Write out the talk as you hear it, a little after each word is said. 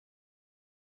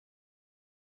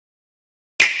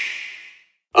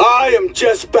I am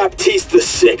just Baptiste the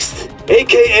Sixth,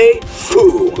 aka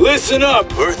Fu. Listen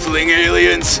up, Earthling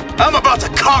aliens. I'm about to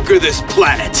conquer this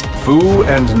planet. Fu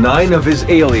and 9 of his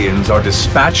aliens are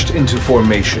dispatched into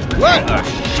formation. What a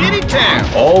shitty town!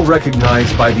 All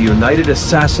recognized by the United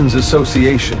Assassins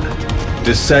Association.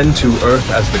 Descend to Earth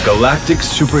as the Galactic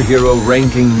Superhero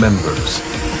Ranking members.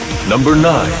 Number 9,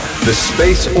 the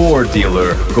Space Ore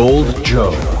Dealer, Gold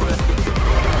Joe.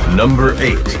 Number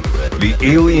 8, the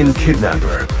Alien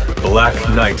Kidnapper, Black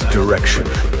Knight Direction.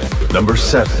 Number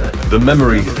 7, the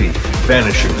Memory Thief,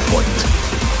 Vanishing Point.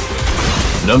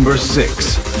 Number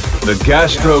 6, the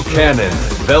Gastro Cannon,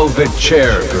 Velvet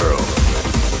Chair Girl.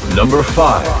 Number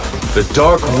 5, the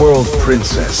Dark World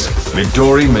Princess,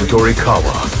 Midori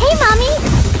Midorikawa. Hey,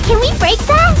 Mommy! Can we break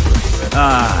that?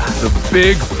 Ah, the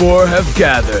big four have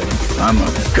gathered. I'm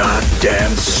a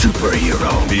goddamn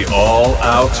superhero. The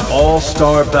all-out,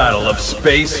 all-star battle of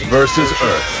space versus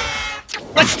Earth.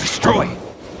 Let's destroy!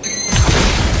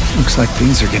 Looks like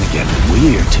things are gonna get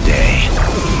weird today.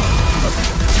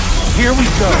 Here we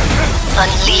go.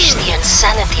 Unleash the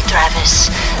insanity,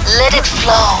 Travis. Let it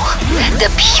flow.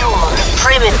 The pure,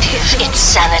 primitive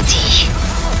insanity.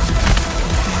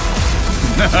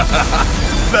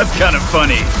 That's kind of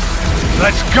funny.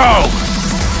 Let's go!